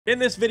In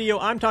this video,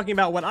 I'm talking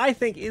about what I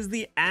think is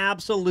the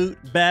absolute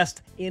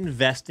best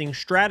investing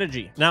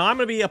strategy. Now, I'm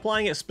going to be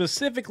applying it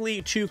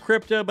specifically to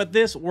crypto, but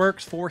this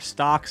works for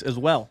stocks as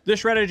well.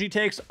 This strategy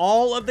takes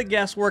all of the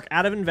guesswork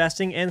out of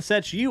investing and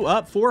sets you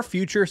up for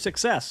future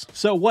success.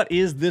 So what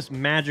is this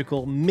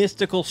magical,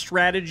 mystical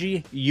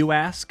strategy, you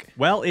ask?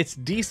 Well, it's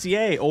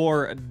DCA,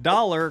 or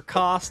dollar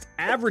cost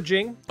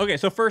averaging. Okay,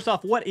 so first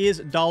off, what is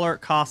dollar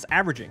cost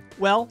averaging?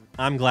 Well,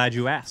 I'm glad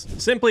you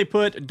asked. Simply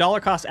put, dollar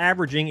cost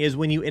averaging is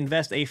when you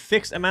invest a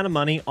fixed amount of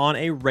money on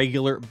a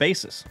regular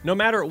basis, no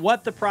matter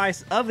what the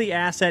price of the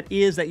asset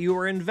is that you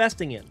are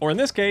investing in, or in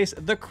this case,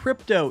 the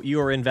crypto you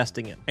are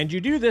investing in. And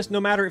you do this no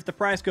matter if the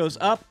price goes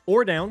up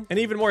or down. And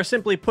even more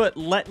simply put,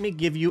 let me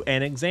give you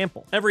an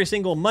example. Every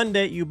single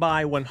Monday, you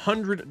buy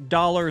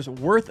 $100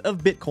 worth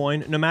of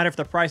Bitcoin, no matter if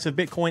the price of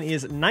Bitcoin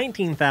is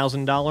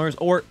 $19,000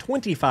 or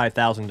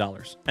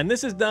 $25,000. And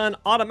this is done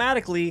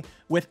automatically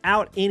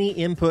without any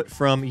input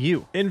from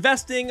you.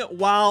 Investing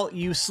while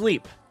you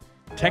sleep.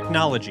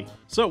 Technology.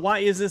 So why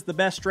is this the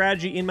best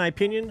strategy in my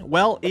opinion?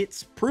 Well,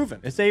 it's proven.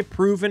 It's a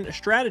proven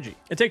strategy.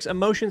 It takes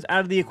emotions out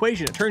of the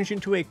equation. It turns you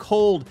into a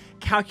cold,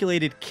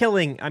 calculated,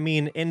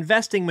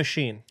 investing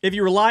machine. If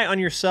you rely on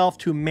yourself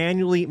to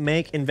manually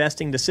make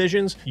investing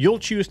decisions, you'll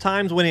choose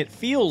times when it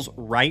feels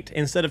right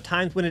instead of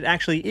times when it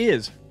actually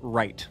is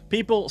right.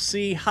 People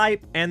see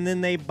hype and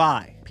then they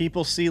buy.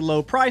 People see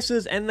low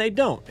prices and they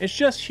don't. It's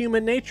just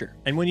human nature.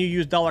 And when you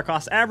use dollar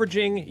cost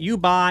averaging, you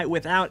buy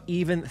without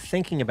even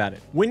thinking about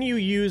it. When you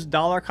use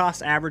dollar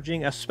cost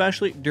averaging,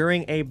 especially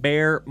during a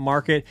bear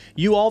market,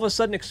 you all of a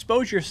sudden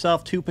expose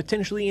yourself to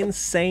potentially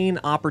insane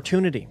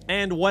opportunity.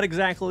 And what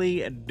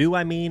exactly do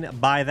I mean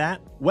by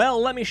that?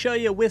 Well, let me show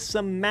you with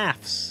some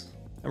maths.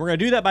 And we're going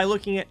to do that by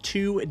looking at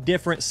two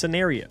different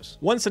scenarios.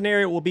 One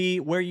scenario will be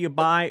where you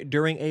buy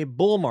during a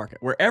bull market,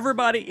 where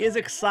everybody is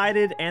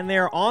excited and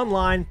they're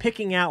online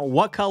picking out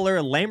what color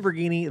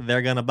Lamborghini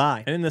they're going to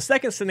buy. And in the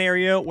second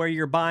scenario, where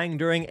you're buying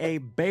during a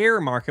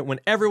bear market, when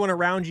everyone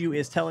around you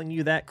is telling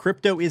you that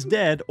crypto is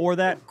dead or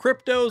that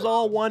crypto's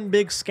all one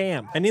big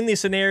scam. And in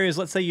these scenarios,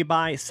 let's say you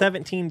buy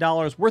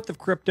 $17 worth of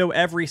crypto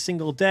every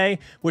single day,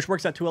 which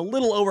works out to a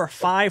little over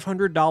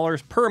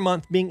 $500 per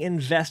month being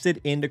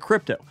invested into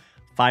crypto.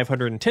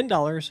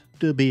 $510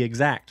 to be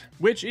exact,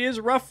 which is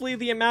roughly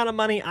the amount of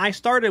money I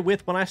started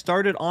with when I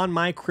started on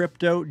my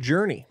crypto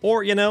journey.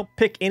 Or,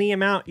 pick any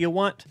amount you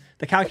want.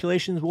 The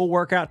calculations will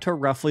work out to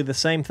roughly the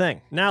same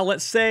thing. Now,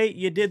 let's say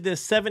you did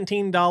this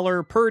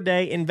 $17 per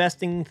day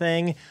investing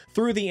thing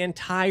through the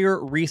entire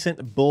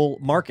recent bull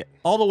market,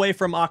 all the way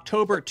from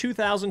October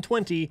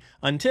 2020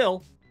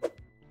 until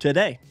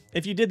today.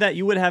 If you did that,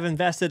 you would have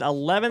invested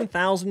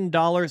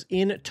 $11,000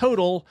 in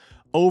total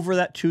over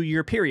that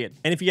 2-year period.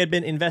 And if you had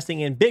been investing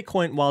in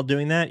Bitcoin while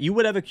doing that, you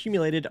would have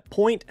accumulated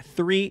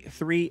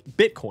 0.33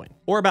 Bitcoin,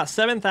 or about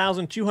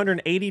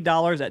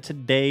 $7,280 at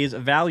today's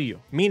value,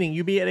 meaning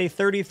you'd be at a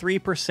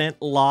 33%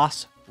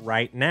 loss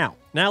right now.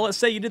 Now, let's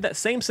say you did that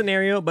same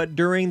scenario, but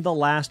during the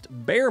last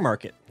bear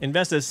market,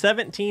 invested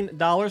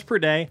 $17 per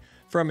day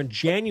from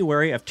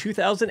January of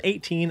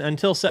 2018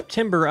 until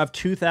September of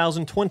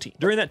 2020.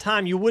 During that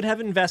time, you would have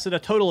invested a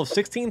total of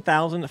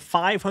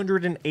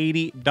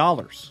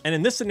 $16,580. And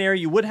in this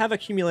scenario, you would have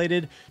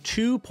accumulated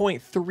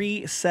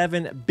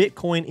 2.37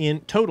 Bitcoin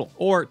in total,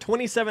 or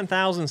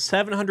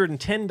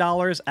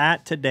 $27,710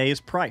 at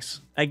today's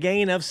price. A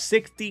gain of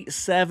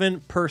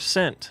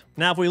 67%.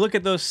 Now, if we look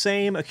at those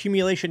same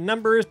accumulation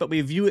numbers, but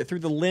we view it through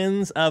the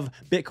lens of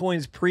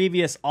Bitcoin's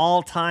previous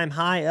all-time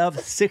high of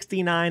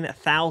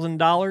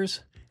 $69,000,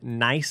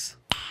 nice.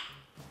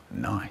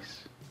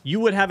 You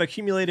would have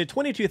accumulated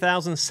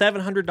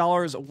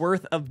 $22,700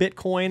 worth of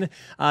Bitcoin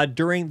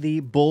during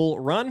the bull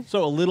run,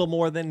 so a little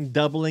more than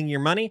doubling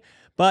your money.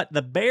 But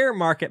the bear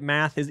market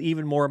math is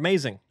even more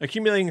amazing.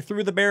 Accumulating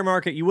through the bear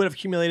market, you would have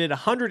accumulated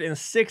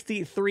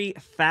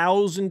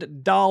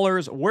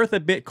 $163,000 worth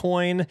of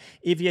Bitcoin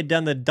if you had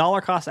done the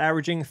dollar cost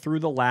averaging through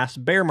the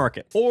last bear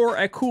market, or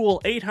a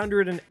cool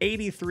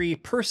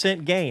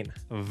 883% gain.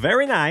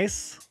 Very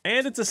nice.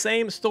 And it's the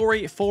same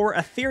story for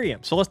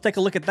Ethereum. So let's take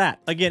a look at that.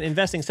 Again,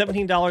 investing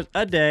 $17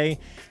 a day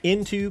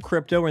into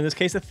crypto, or in this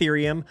case,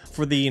 Ethereum,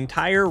 for the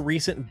entire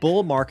recent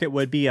bull market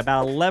would be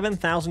about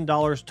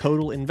 $11,000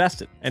 total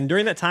invested. And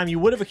during that time, you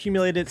would have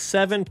accumulated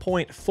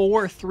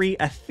 7.43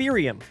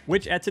 Ethereum,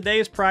 which at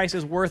today's price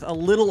is worth a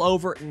little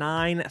over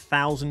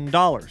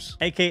 $9,000,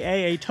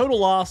 aka a total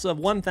loss of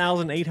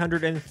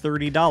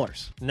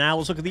 $1,830. Now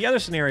let's look at the other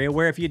scenario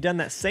where if you'd done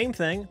that same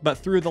thing, but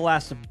through the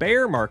last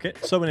bear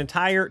market, so an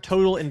entire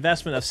total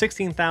investment of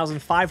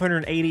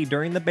 $16,580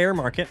 during the bear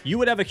market, you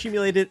would have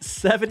accumulated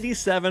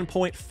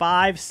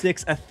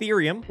 77.56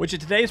 Ethereum, which at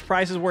today's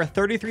price is worth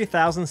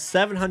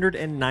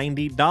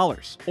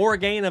 $33,790, or a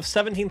gain of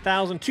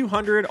 $17,200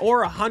 200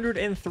 or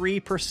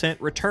 103%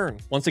 return.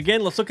 Once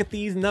again, let's look at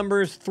these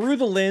numbers through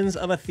the lens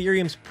of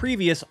Ethereum's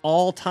previous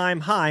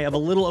all-time high of a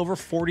little over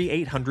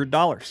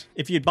 $4,800.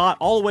 If you'd bought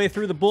all the way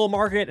through the bull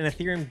market and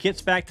Ethereum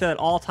gets back to that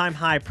all-time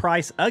high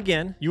price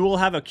again, you will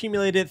have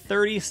accumulated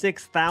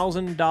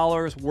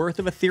 $36,000 worth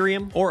of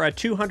Ethereum, or a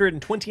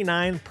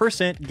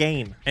 229%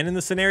 gain. And in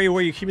the scenario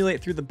where you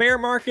accumulate through the bear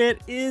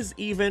market is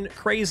even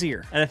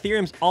crazier. At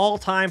Ethereum's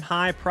all-time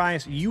high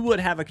price, you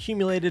would have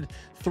accumulated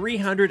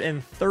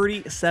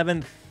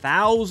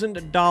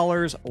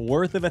 $337,000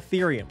 worth of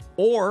Ethereum,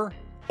 or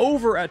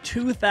over a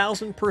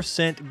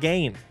 2,000%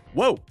 gain.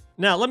 Whoa.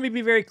 Now, let me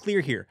be very clear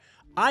here.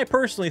 I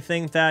personally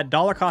think that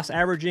dollar cost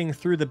averaging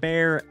through the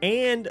bear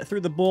and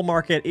through the bull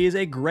market is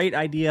a great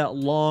idea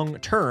long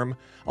term,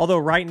 although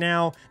right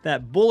now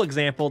that bull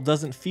example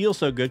doesn't feel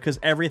so good because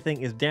everything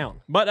is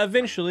down. But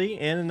eventually,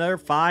 in another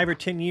 5 or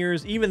 10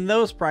 years, even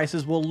those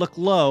prices will look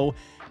low,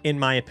 in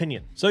my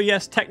opinion. So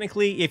yes,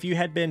 technically, if you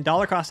had been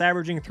dollar cost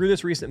averaging through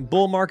this recent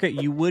bull market,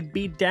 you would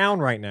be down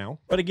right now.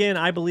 But again,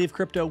 I believe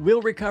crypto will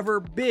recover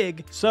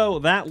big, so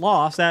that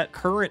loss, that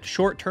current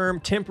short-term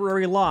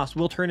temporary loss,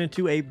 will turn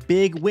into a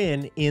big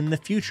win in the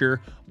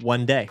future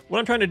one day. What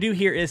I'm trying to do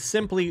here is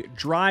simply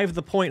drive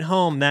the point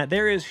home that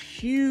there is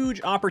huge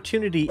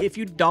opportunity if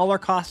you dollar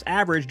cost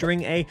average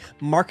during a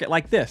market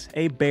like this,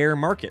 a bear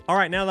market. All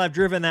right, now that I've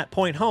driven that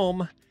point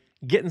home,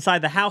 get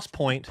inside the house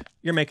point,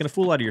 you're making a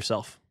fool out of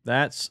yourself.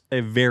 That's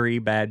a very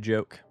bad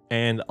joke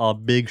and a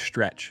big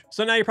stretch.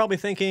 So now you're probably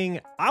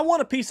thinking, I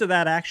want a piece of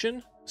that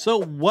action.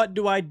 So what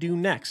do I do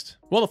next?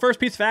 Well, the first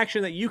piece of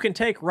action that you can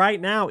take right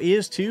now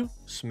is to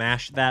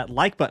smash that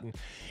like button.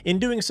 In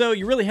doing so,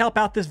 you really help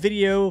out this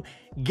video,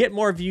 get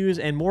more views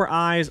and more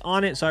eyes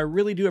on it. So I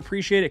really do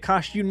appreciate it. It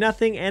costs you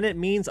nothing and it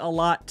means a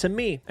lot to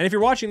me. And if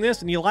you're watching this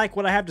and you like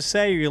what I have to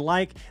say, or you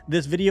like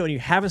this video and you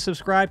haven't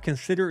subscribed,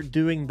 consider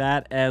doing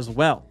that as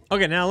well.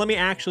 Okay, now let me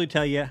actually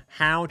tell you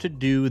how to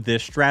do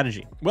this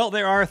strategy. Well,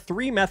 there are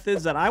 3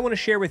 methods that I want to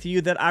share with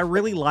you that I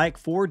really like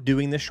for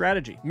doing this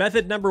strategy.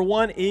 Method number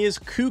 1 is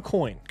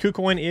KuCoin.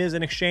 KuCoin is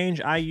an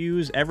exchange I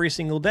use every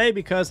single day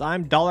because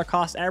I'm dollar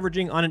cost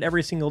averaging on it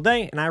every single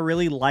day, and I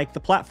really like the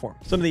platform.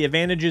 Some of the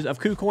advantages of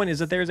KuCoin is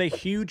that there's a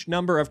huge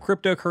number of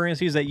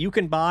cryptocurrencies that you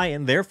can buy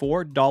and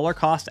therefore dollar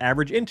cost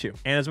average into.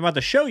 And as I'm about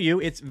to show you,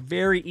 it's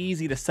very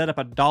easy to set up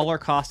a dollar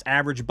cost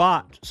average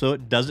bot, so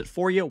it does it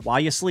for you while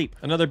you sleep.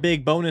 Another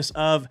big bonus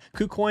of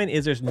KuCoin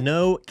is there's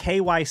no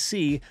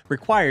KYC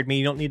required, meaning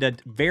you don't need to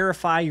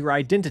verify your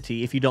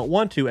identity if you don't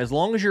want to, as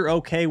long as you're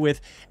okay with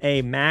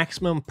a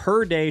maximum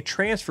per day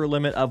transfer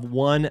limit of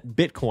 1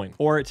 Bitcoin,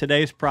 or at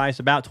today's price,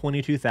 about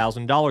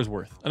 $22,000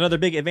 worth. Another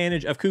big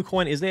advantage of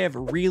KuCoin is they have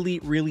really,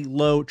 really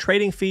low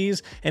trading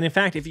fees. And in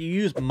fact, if you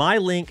use my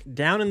link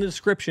down in the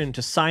description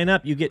to sign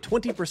up, you get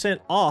 20%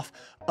 off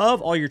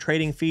of all your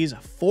trading fees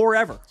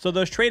forever. So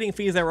those trading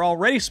fees that were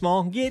already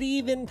small get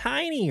even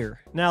tinier.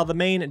 Now, the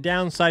main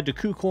downside to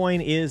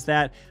KuCoin is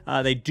that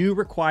they do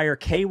require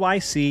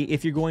KYC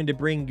if you're going to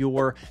bring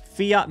your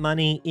fiat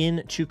money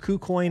into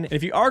KuCoin. And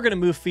if you are going to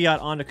move fiat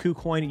onto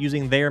KuCoin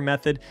using their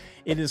method,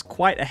 it is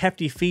quite a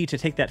hefty fee to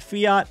take that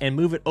fiat and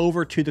move it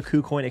over to the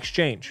KuCoin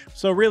exchange.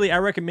 So really, I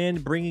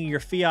recommend bringing your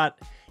fiat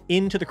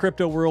into the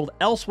crypto world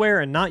elsewhere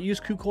and not use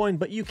KuCoin,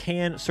 but you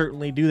can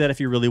certainly do that if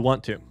you really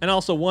want to. And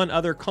also, one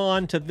other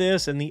con to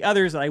this and the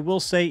others that I will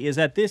say is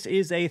that this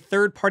is a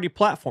third-party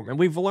platform, and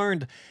we've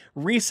learned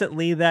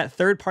recently that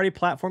third-party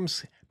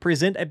platforms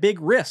present a big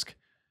risk.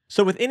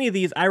 So with any of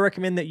these, I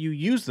recommend that you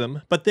use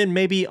them, but then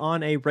maybe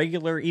on a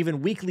regular,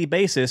 even weekly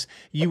basis,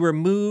 you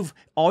remove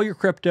all your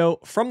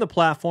crypto from the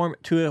platform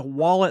to a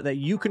wallet that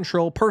you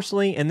control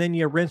personally, and then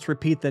you rinse,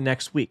 repeat the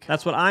next week.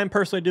 That's what I'm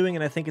personally doing,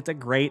 and I think it's a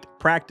great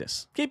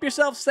practice. Keep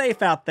yourself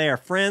safe out there,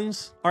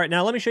 friends. All right,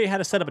 now let me show you how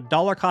to set up a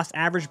dollar cost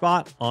average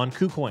bot on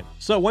KuCoin.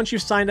 So once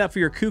you've signed up for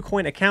your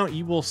KuCoin account,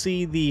 you will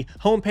see the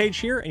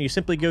homepage here, and you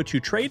simply go to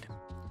Trade,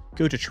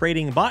 go to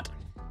Trading Bot.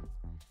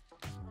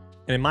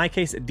 And in my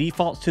case, it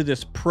defaults to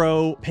this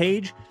Pro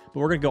page, but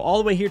we're going to go all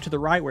the way here to the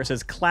right where it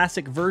says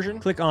Classic Version.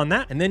 Click on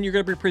that, and then you're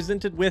going to be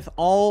presented with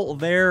all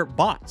their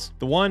bots.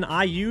 The one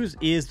I use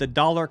is the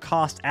dollar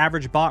cost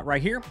average bot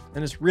right here,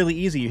 and it's really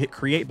easy. You hit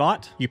Create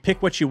Bot, you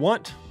pick what you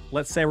want.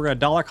 Let's say we're going to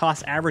dollar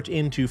cost average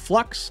into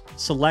Flux,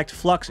 select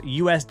Flux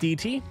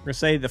USDT. We're going to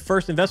say the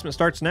first investment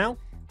starts now.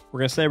 We're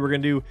going to say we're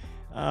going to do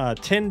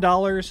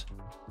 $10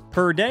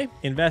 per day.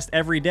 Invest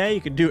every day.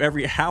 You can do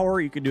every hour.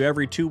 You can do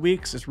every 2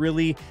 weeks. It's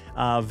really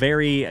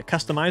very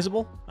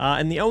customizable.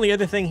 And the only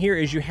other thing here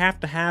is you have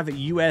to have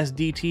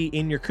USDT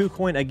in your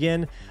KuCoin.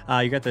 Again,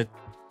 you got to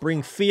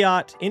bring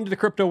fiat into the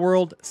crypto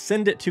world,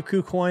 send it to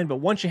KuCoin.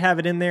 But once you have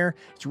it in there,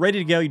 it's ready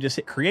to go. You just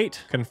hit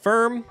create,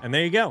 confirm, and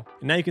there you go.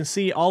 And now you can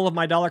see all of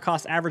my dollar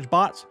cost average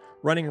bots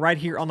running right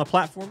here on the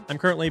platform. I'm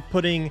currently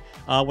putting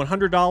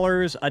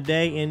 $100 a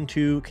day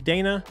into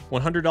Cadena,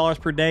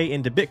 $100 per day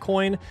into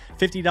Bitcoin,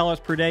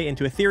 $50 per day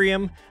into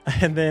Ethereum,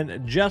 and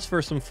then just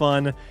for some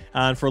fun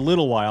and for a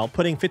little while,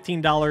 putting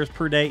 $15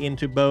 per day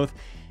into both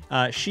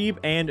Sheep,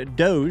 and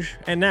Doge,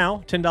 and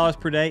now $10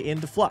 per day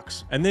into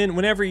Flux. And then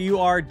whenever you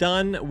are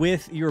done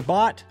with your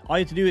bot, all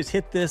you have to do is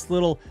hit this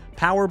little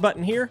power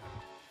button here,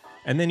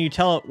 and then you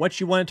tell it what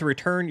you want it to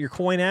return your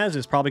coin as.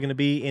 It's probably going to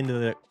be into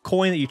the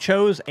coin that you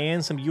chose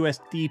and some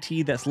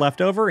USDT that's left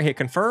over. Hit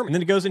confirm, and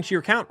then it goes into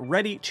your account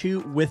ready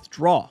to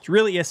withdraw. It's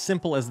really as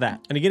simple as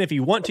that. And again, if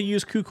you want to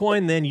use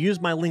KuCoin, then use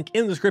my link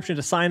in the description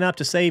to sign up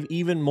to save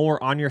even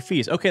more on your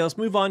fees. Okay, let's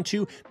move on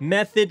to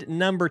method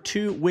number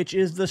 2, which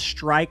is the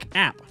Strike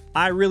app.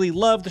 I really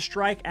love the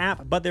Strike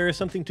app, but there is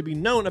something to be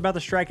known about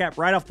the Strike app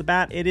right off the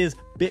bat. It is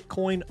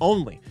Bitcoin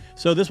only.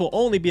 So this will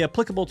only be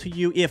applicable to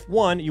you if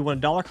 1, you want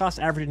a dollar cost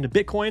average into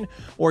Bitcoin,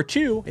 or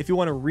 2, if you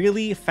want a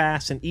really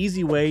fast and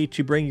easy way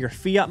to bring your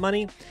fiat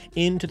money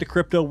into the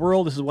crypto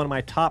world. This is one of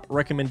my top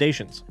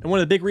recommendations. And one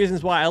of the big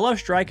reasons why I love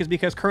Strike is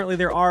because currently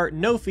there are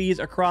no fees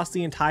across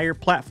the entire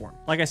platform.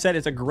 Like I said,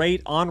 it's a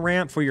great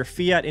on-ramp for your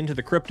fiat into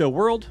the crypto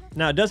world.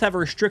 Now, it does have a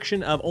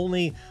restriction of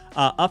only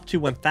up to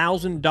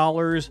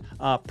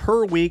 $1,000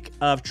 per week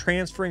of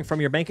transferring from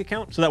your bank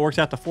account. So that works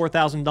out to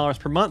 $4,000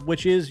 per month,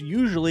 which is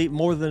usually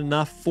more than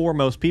enough for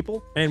most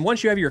people. And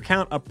once you have your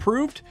account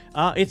approved,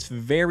 it's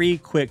very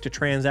quick to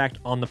transact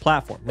on the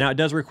platform. Now, it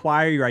does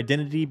require your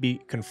identity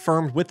be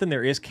confirmed with them.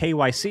 There is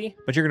KYC,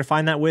 but you're going to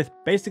find that with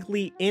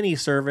basically any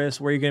service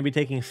where you're going to be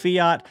taking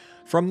fiat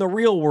from the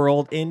real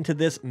world into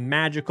this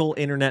magical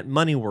internet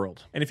money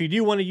world. And if you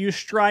do want to use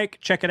Strike,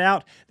 check it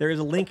out. There is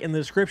a link in the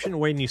description.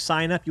 When you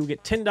sign up, you'll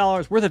get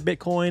 $10 worth of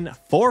Bitcoin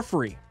for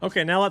free.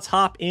 Okay, now let's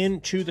hop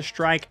into the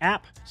Strike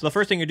app. So the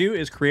first thing you do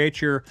is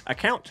create your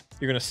account.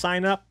 You're going to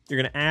sign up.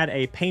 You're going to add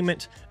a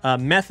payment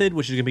method,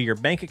 which is going to be your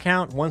bank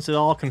account. Once it's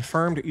all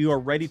confirmed, you are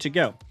ready to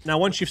go. Now,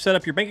 once you've set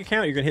up your bank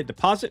account, you're going to hit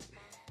deposit.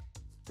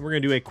 We're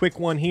going to do a quick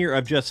one here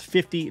of just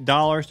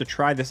 $50 to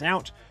try this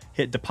out.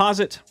 Hit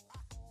deposit.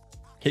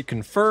 Hit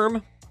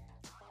confirm,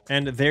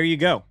 and there you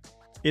go.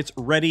 It's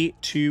ready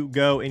to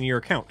go in your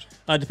account.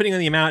 Depending on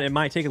the amount, it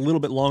might take a little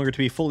bit longer to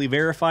be fully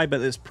verified,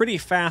 but it's pretty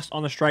fast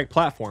on the Strike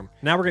platform.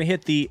 Now we're going to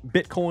hit the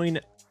Bitcoin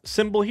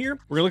symbol here.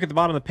 We're going to look at the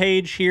bottom of the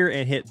page here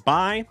and hit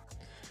buy.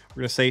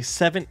 We're going to say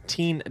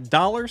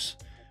 $17.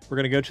 We're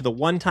going to go to the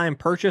one-time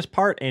purchase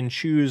part and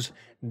choose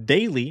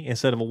daily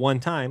instead of a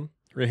one-time.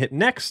 We're going to hit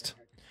next.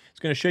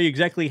 It's going to show you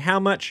exactly how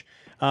much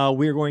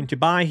we're going to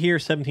buy here,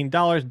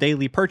 $17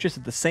 daily purchase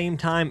at the same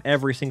time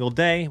every single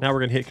day. Now we're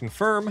going to hit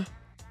confirm.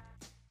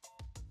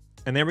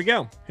 And there we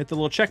go. Hit the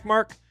little check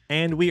mark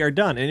and we are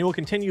done. And it will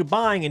continue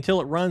buying until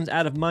it runs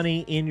out of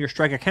money in your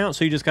Strike account.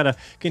 So you just got to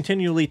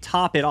continually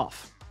top it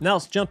off. Now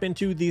let's jump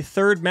into the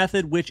third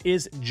method, which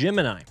is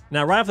Gemini.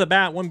 Now, right off the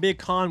bat, one big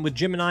con with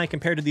Gemini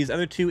compared to these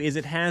other two is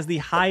it has the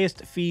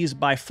highest fees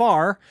by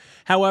far.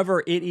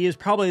 However, it is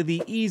probably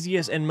the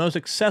easiest and most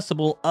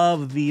accessible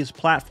of these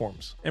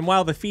platforms. And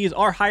while the fees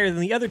are higher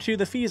than the other two,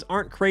 the fees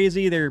aren't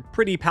crazy. They're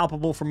pretty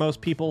palpable for most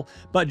people,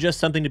 but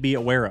just something to be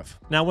aware of.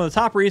 Now, one of the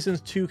top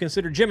reasons to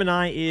consider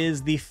Gemini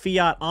is the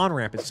fiat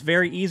on-ramp. It's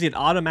very easy. It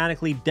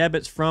automatically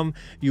debits from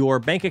your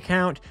bank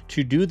account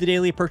to do the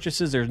daily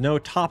purchases. There's no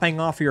topping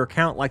off your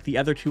account like the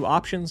other two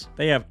options.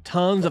 They have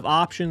tons of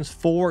options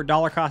for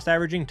dollar cost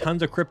averaging,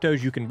 tons of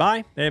cryptos you can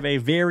buy. They have a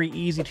very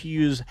easy to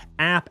use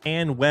app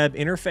and web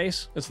interface.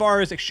 As far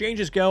as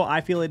exchanges go,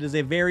 I feel it is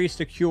a very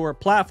secure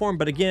platform,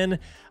 but again,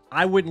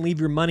 I wouldn't leave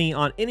your money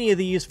on any of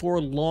these for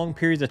long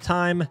periods of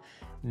time.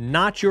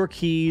 Not your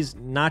keys,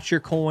 not your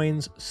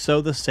coins,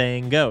 so the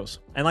saying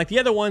goes. And like the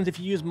other ones, if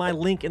you use my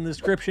link in the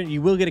description,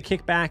 you will get a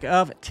kickback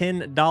of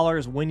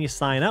 $10 when you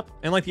sign up.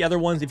 And like the other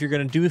ones, if you're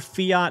going to do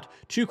fiat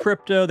to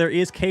crypto, there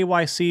is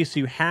KYC, so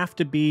you have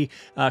to be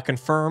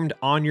confirmed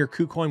on your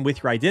KuCoin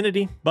with your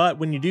identity. But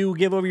when you do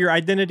give over your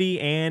identity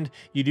and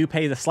you do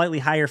pay the slightly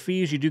higher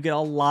fees, you do get a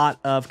lot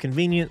of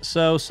convenience,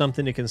 so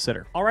something to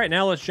consider. All right,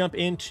 now let's jump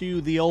into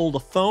the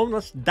old phone.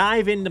 Let's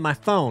dive into my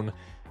phone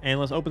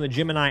and let's open the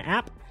Gemini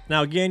app.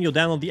 Now, again, you'll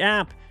download the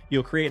app,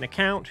 you'll create an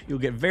account, you'll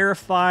get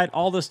verified,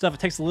 all this stuff. It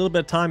takes a little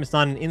bit of time. It's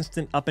not an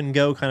instant up and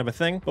go kind of a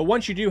thing. But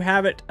once you do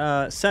have it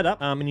set up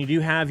and you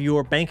do have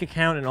your bank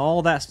account and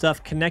all that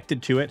stuff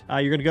connected to it,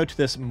 you're going to go to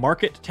this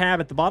market tab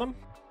at the bottom.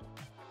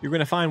 You're going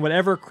to find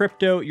whatever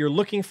crypto you're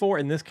looking for.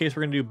 In this case,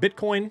 we're going to do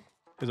Bitcoin.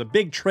 There's a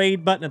big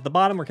trade button at the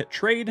bottom. We're going to hit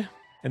trade,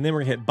 and then we're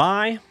going to hit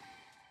buy.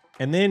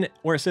 And then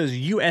where it says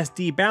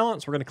USD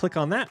balance, we're going to click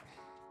on that.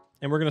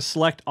 And we're going to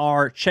select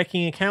our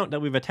checking account that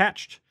we've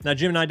attached. Now,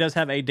 Gemini does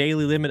have a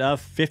daily limit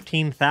of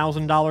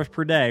 $15,000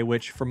 per day,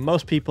 which for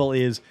most people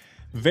is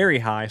very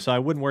high, so I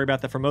wouldn't worry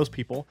about that for most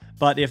people.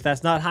 But if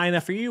that's not high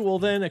enough for you, well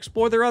then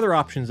explore their other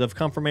options of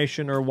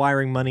confirmation or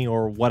wiring money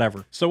or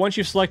whatever. So once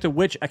you've selected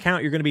which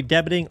account you're going to be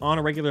debiting on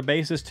a regular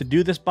basis to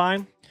do this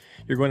by,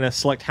 you're going to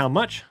select how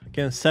much.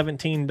 Again,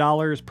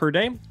 $17 per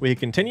day. We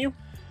hit continue.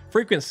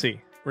 Frequency,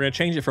 we're going to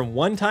change it from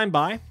one-time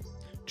buy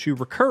to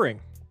recurring.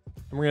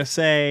 And we're going to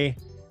say,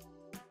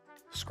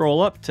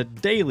 scroll up to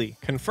daily,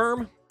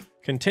 confirm,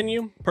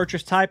 continue,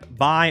 purchase type,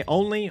 buy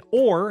only,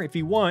 or if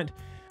you want,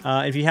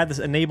 if you have this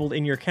enabled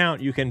in your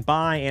account, you can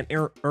buy and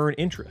earn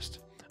interest.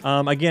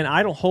 Again,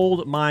 I don't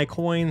hold my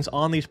coins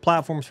on these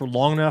platforms for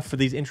long enough for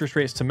these interest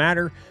rates to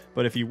matter,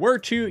 but if you were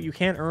to, you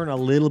can earn a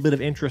little bit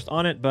of interest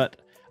on it, but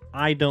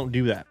I don't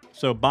do that.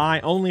 So buy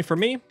only for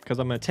me, because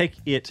I'm going to take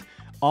it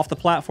off the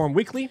platform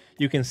weekly.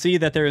 You can see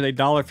that there is a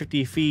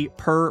 $1.50 fee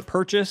per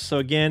purchase. So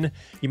again,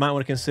 you might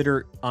want to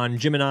consider on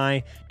Gemini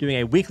doing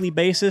a weekly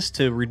basis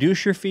to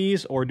reduce your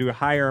fees, or do a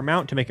higher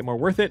amount to make it more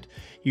worth it.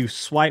 You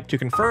swipe to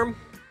confirm,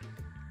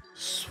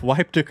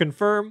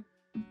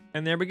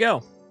 and there we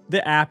go.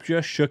 The app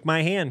just shook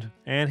my hand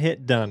and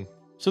hit done.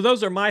 So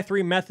those are my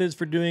 3 methods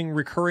for doing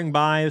recurring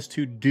buys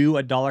to do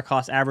a dollar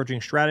cost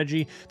averaging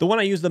strategy. The one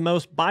I use the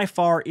most by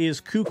far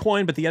is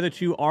KuCoin, but the other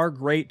 2 are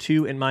great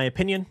too, in my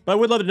opinion. But I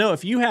would love to know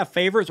if you have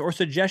favorites or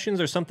suggestions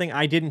or something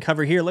I didn't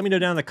cover here. Let me know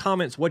down in the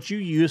comments what you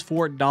use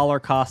for dollar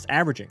cost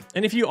averaging.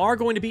 And if you are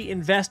going to be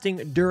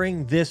investing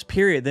during this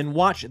period, then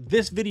watch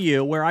this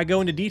video where I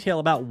go into detail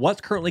about what's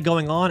currently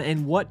going on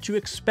and what to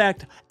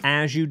expect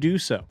as you do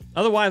so.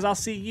 Otherwise, I'll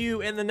see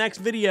you in the next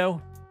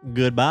video.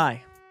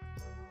 Goodbye.